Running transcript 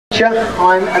teacher.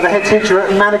 I'm the head teacher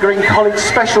at Mannering College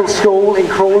Special School in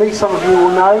Crawley, some of you will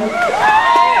know.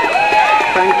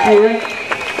 Thank you.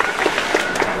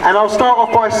 And I'll start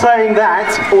off by saying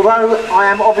that, although I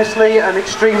am obviously an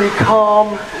extremely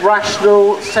calm,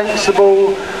 rational,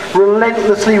 sensible,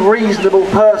 relentlessly reasonable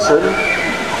person,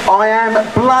 I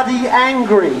am bloody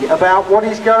angry about what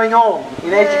is going on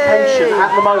in education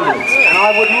at the moment. And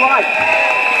I would like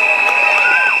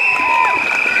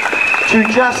to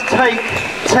just take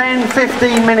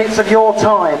 10-15 minutes of your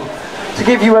time to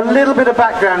give you a little bit of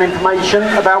background information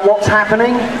about what's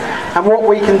happening and what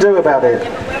we can do about it.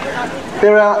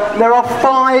 There are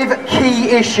 5 key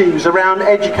issues around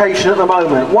education at the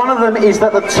moment. One of them is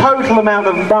that the total amount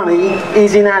of money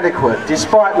is inadequate,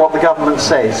 despite what the government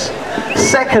says.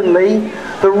 Secondly,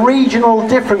 the regional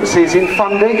differences in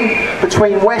funding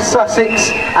between West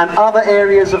Sussex and other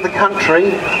areas of the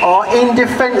country are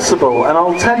indefensible, and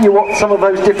I'll tell you what some of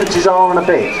those differences are in a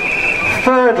bit.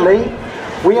 Thirdly,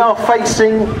 we are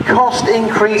facing cost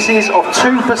increases of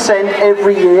 2%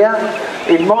 every year.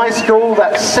 In my school,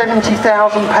 that's £70,000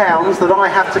 that I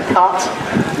have to cut.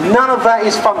 None of that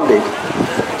is funded.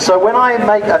 So when I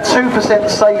make a 2%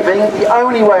 saving, the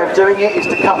only way of doing it is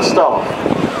to cut staff.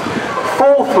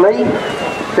 Fourthly,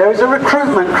 there is a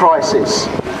recruitment crisis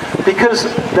because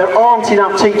there aren't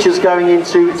enough teachers going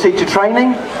into teacher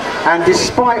training, and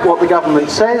despite what the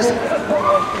government says,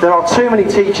 there are too many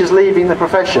teachers leaving the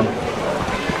profession.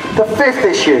 The 5th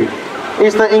issue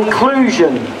is that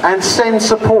inclusion and SEND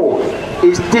support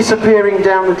is disappearing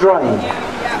down the drain.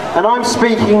 And I'm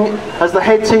speaking as the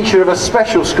head teacher of a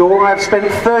special school. I have spent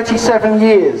 37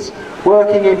 years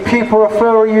working in pupil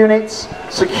referral units,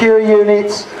 secure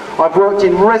units. I've worked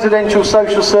in residential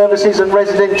social services and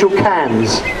residential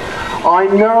CAMs. I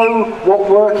know what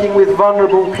working with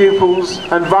vulnerable pupils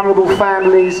and vulnerable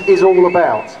families is all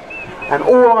about. And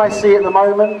all I see at the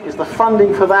moment is the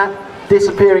funding for that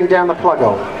disappearing down the plug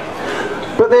hole.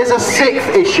 But there's a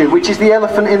 6th issue, which is the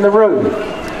elephant in the room.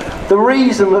 The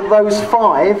reason that those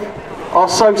 5 are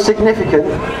so significant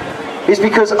is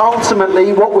because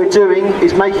ultimately what we're doing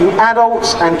is making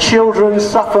adults and children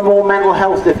suffer more mental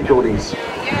health difficulties.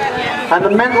 And the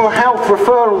mental health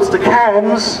referrals to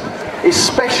CAMS,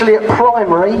 especially at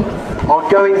primary, are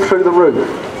going through the roof.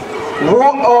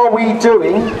 What are we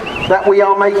doing that we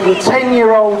are making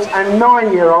 10-year-olds and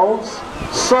 9-year-olds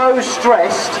so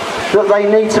stressed that they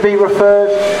need to be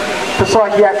referred for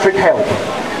psychiatric help?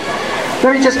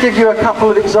 Let me just give you a couple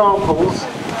of examples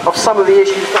of some of the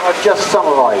issues that I've just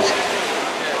summarised.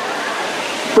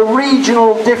 The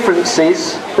regional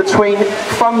differences between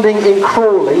funding in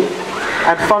Crawley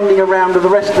and funding around the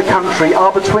rest of the country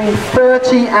are between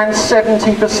 30 and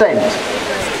 70%.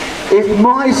 If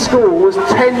my school was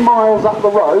 10 miles up the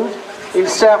road in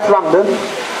South London,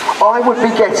 I would be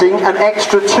getting an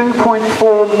extra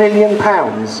 £2.4 million,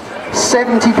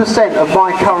 70% of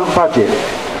my current budget.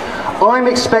 I'm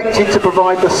expected to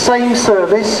provide the same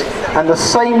service and the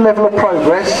same level of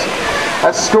progress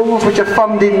as schools which are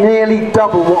funded nearly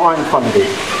double what I'm funded.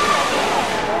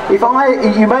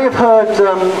 You may have heard,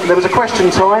 there was a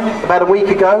question time about a week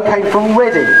ago, came from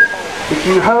Reading. If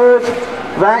you heard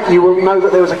that, you will know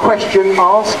that there was a question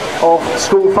asked of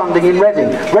school funding in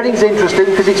Reading. Reading's interesting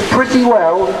because it's pretty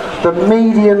well the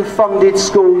median funded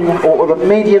school or the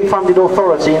median funded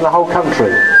authority in the whole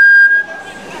country.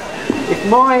 If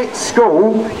my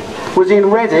school was in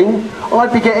Reading,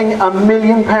 I'd be getting £1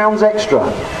 million extra.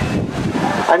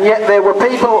 And yet there were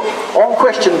people on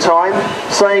question time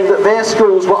saying that their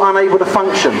schools were unable to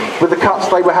function with the cuts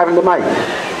they were having to make.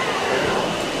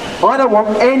 I don't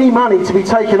want any money to be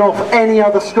taken off any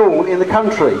other school in the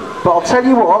country, but I'll tell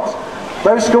you what,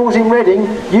 those schools in Reading,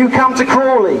 you come to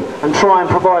Crawley and try and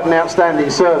provide an outstanding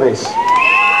service.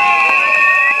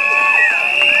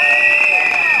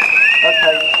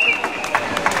 Okay.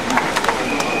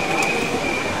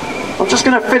 I'm just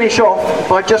going to finish off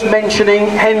by just mentioning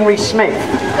Henry Smith.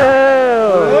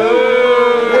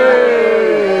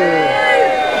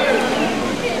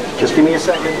 Just give me a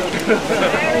second.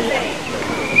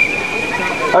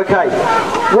 Okay,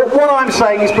 what I'm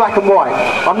saying is black and white.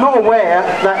 I'm not aware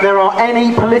that there are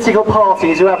any political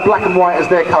parties who have black and white as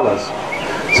their colours.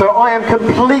 So I am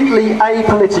completely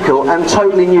apolitical and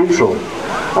totally neutral.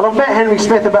 And I've met Henry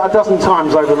Smith about a dozen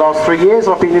times over the last 3 years.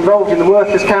 I've been involved in the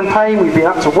Workers' Campaign. We've been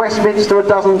up to Westminster a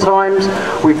dozen times.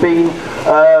 We've been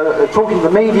talking to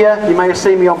the media. You may have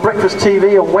seen me on Breakfast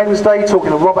TV on Wednesday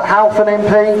talking to Robert Halfon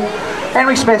MP.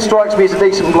 Henry Smith strikes me as a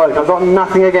decent bloke. I've got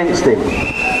nothing against him.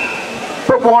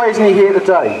 But why isn't he here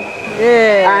today?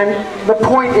 Yeah. And the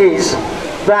point is,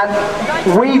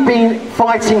 that we've been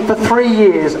fighting for 3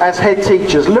 years as head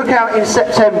teachers. Look out in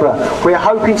September, we're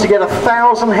hoping to get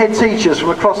 1,000 head teachers from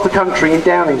across the country in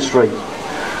Downing Street.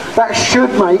 That should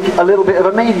make a little bit of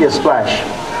a media splash.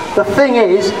 The thing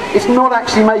is, it's not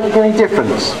actually making any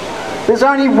difference. There's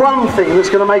only one thing that's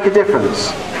going to make a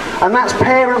difference, and that's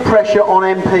parent pressure on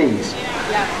MPs.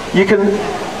 You can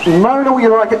moan all you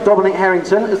like at Dominic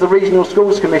Harrington as the Regional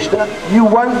Schools Commissioner, you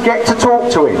won't get to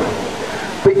talk to him.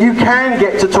 But you can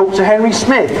get to talk to Henry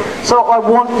Smith. So I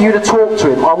want you to talk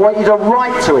to him. I want you to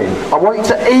write to him. I want you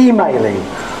to email him.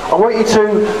 I want you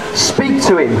to speak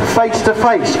to him face to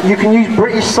face. You can use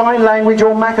British Sign Language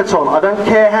or Makaton. I don't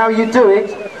care how you do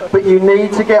it, but you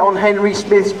need to get on Henry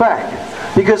Smith's back.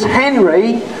 Because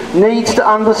Henry needs to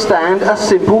understand a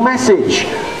simple message.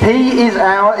 He is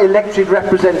our elected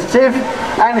representative,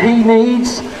 and he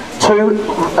needs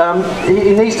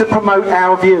to promote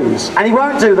our views. And he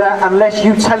won't do that unless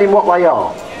you tell him what they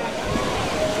are.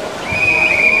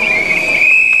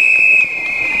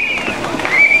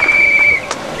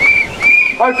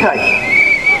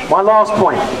 Okay, my last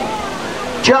point.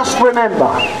 Just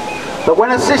remember that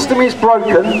when a system is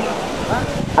broken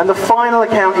and the final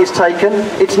account is taken,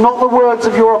 it's not the words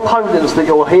of your opponents that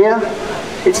you'll hear,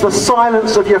 it's the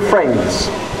silence of your friends.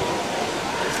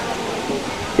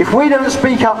 If we don't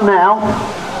speak up now,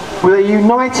 with a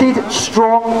united,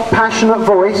 strong, passionate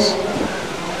voice,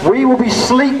 we will be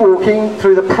sleepwalking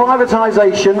through the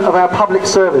privatisation of our public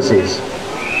services.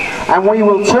 And we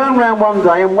will turn around one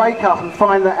day and wake up and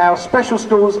find that our special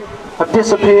schools have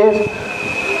disappeared,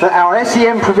 that our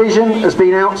SEM provision has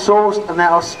been outsourced, and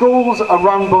that our schools are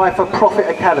run by for-profit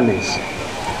academies.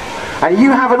 And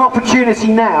you have an opportunity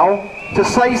now to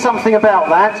say something about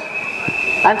that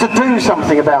and to do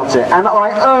something about it. And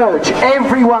I urge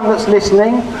everyone that's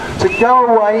listening to go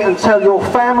away and tell your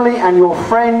family and your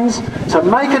friends to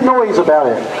make a noise about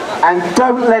it, and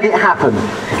don't let it happen.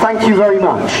 Thank you very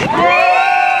much.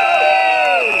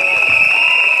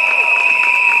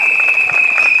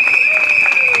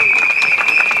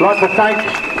 I'd like to thank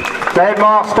the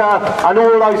headmaster and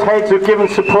all those heads who've given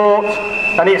support,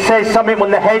 and it says something when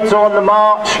the heads are on the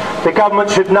march, the government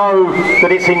should know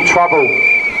that it's in trouble.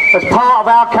 As part of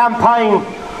our campaign,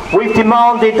 we've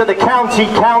demanded that the county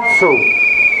council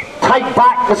take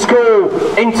back the school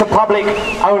into public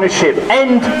ownership,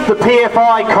 end the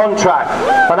PFI contract,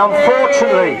 and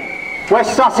unfortunately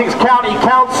West Sussex County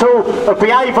Council have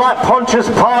behaved like Pontius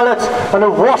Pilate and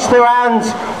have washed their hands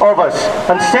of us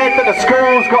and said that the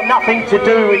school's got nothing to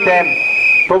do with them.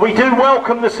 But we do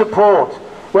welcome the support,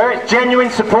 where it's genuine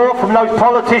support from those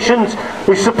politicians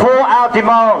who support our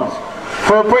demands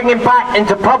for bringing back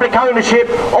into public ownership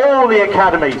all the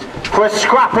academies, for a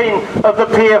scrapping of the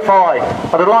PFI.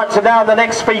 And I'd like to now, the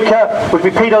next speaker would be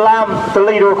Peter Lamb, the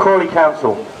leader of Crawley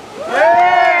Council.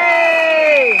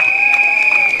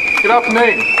 Good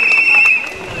afternoon.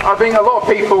 I think a lot of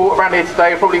people around here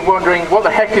today are probably wondering what the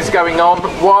heck is going on,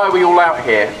 why are we all out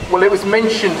here? Well, it was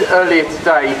mentioned earlier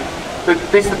today that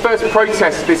this is the first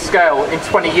protest of this scale in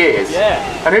 20 years. Yeah.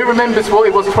 And who remembers what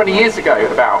it was 20 years ago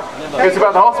about? It was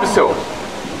about the hospital.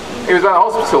 It was about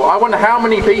the hospital. I wonder how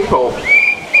many people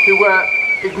who were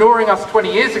ignoring us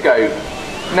 20 years ago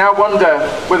now wonder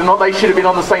whether or not they should have been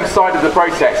on the same side of the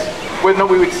protest, whether or not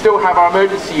we would still have our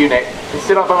emergency unit and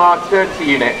still have our maternity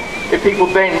unit if people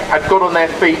then had got on their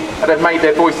feet and had made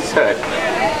their voices heard.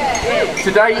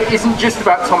 Today isn't just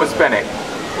about Thomas Bennett.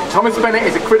 Thomas Bennett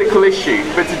is a critical issue,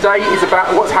 but today is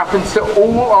about what's happened to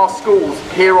all our schools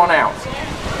here on out.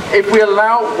 If we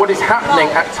allow what is happening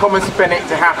at Thomas Bennett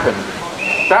to happen,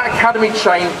 that academy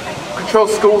chain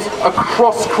controls schools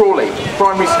across Crawley,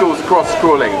 primary schools across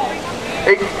Crawley.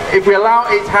 If we allow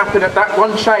it to happen at that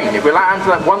one chain, if we allow it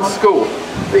to that one school,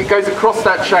 it goes across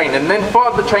that chain, and then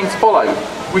 5 other chains follow,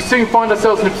 we soon find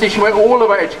ourselves in a position where all of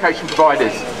our education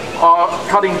providers are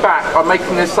cutting back, are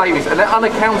making their savings, and they're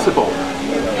unaccountable.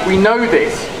 We know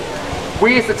this.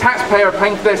 We as the taxpayer are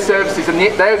paying for their services, and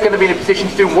yet they're going to be in a position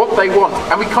to do what they want,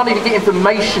 and we can't even get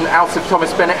information out of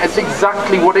Thomas Bennett as to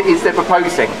exactly what it is they're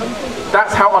proposing.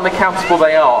 That's how unaccountable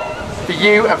they are for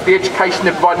you and for the education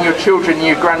they're providing your children and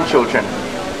your grandchildren.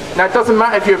 Now, it doesn't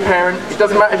matter if you're a parent, it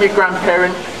doesn't matter if you're a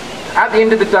grandparent. At the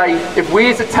end of the day, if we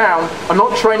as a town are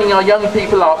not training our young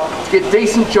people up to get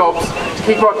decent jobs, to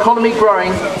keep our economy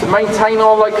growing, to maintain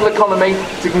our local economy,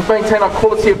 to maintain our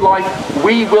quality of life,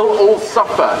 we will all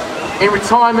suffer. In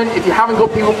retirement, if you haven't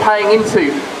got people paying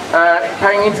into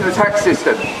the tax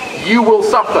system, you will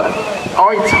suffer.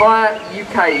 Our entire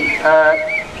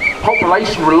UK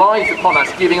population relies upon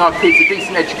us giving our kids a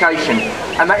decent education,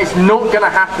 and that is not going to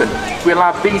happen if we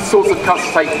allow these sorts of cuts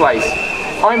to take place.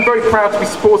 I'm very proud to be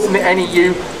supporting the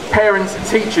NEU parents and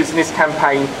teachers in this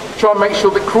campaign, try and make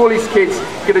sure that Crawley's kids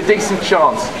get a decent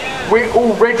chance. We're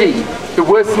already the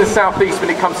worst in the South East when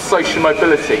it comes to social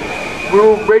mobility. We're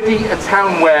already a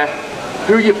town where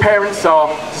who your parents are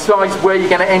decides where you're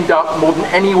going to end up more than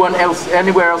anyone else,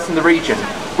 anywhere else in the region.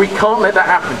 We can't let that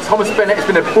happen. Thomas Bennett has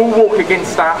been a bulwark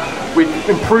against that with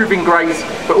improving grades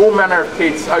for all manner of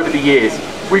kids over the years.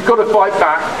 We've got to fight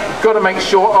back. We've got to make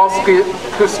sure our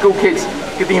school kids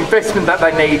get the investment that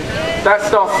they need. That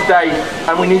starts today,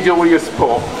 and we need all your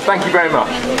support. Thank you very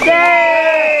much.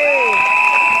 Yay!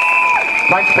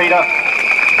 Thanks, Peter.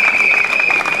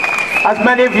 As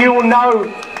many of you will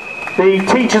know, the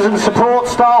teachers and support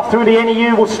staff through the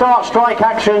NEU will start strike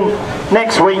action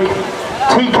next week.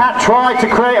 TCAT tried to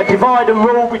create a divide and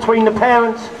rule between the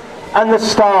parents and the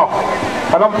staff,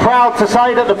 and I'm proud to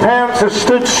say that the parents have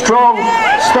stood strong,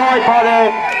 side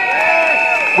by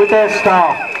with their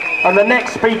staff. And the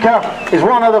next speaker is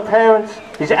one of the parents,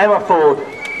 is Emma Ford.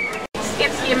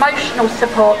 It's the emotional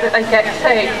support that they get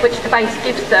too, which the base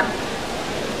gives them.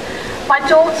 My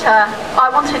daughter, I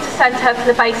wanted to send her to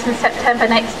the base in September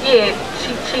next year.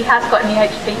 She has got an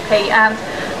EHCP, and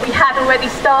we had already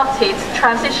started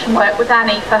transition work with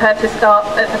Annie for her to start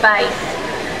at the base.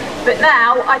 But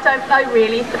now, I don't know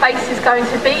really if the base is going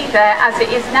to be there as it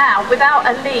is now, without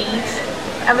a lead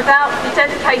and without the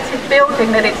dedicated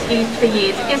building that it's used for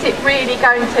years. Is it really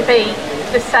going to be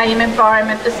the same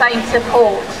environment, the same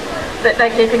support that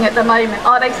they're giving at the moment?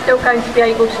 Are they still going to be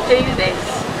able to do this?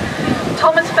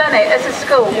 Thomas Bennett as a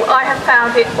school, I have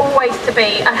found it always to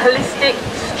be a holistic,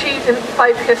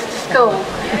 student-focused school.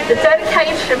 The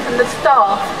dedication from the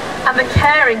staff and the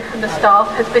caring from the staff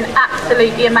has been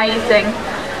absolutely amazing.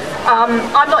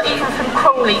 I'm not even from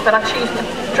Crawley, but I choose to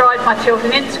drive my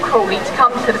children into Crawley to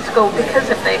come to the school because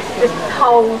of this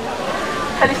whole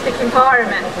holistic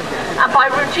environment. And by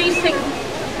reducing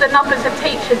the numbers of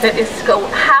teachers at this school,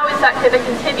 how is that going to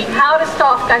continue? How are the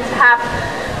staff going to have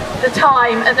the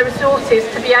time and the resources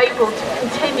to be able to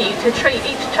continue to treat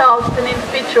each child as an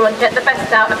individual and get the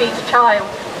best out of each child?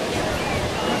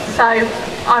 So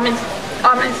I'm in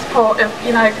support of,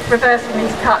 you know, reversing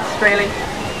these cuts, really.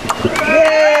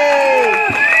 Yay!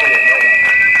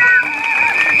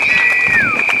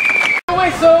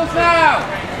 Whistles now!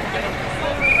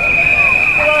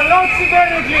 Lots of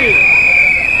energy!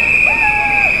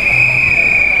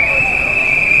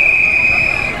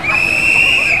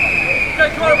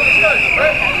 Come on, let's go.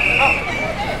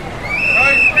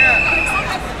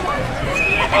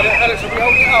 Alex, are we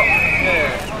holding it up? Yeah.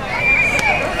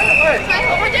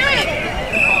 What are we doing?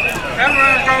 Camera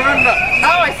going under.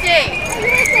 Oh, I see.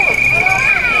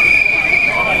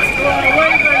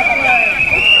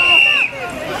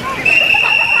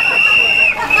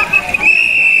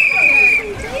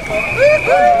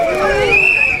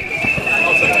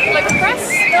 Local press,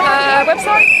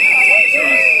 website.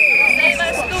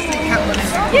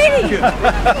 Yay!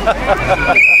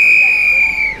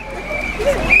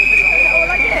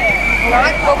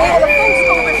 Alright, well we got the full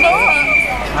school before.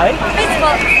 Hey?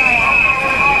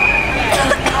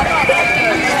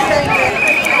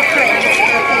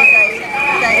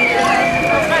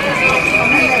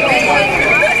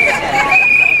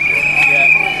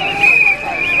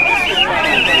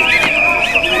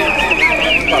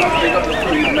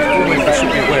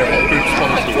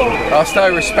 I'll stay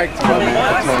respectful.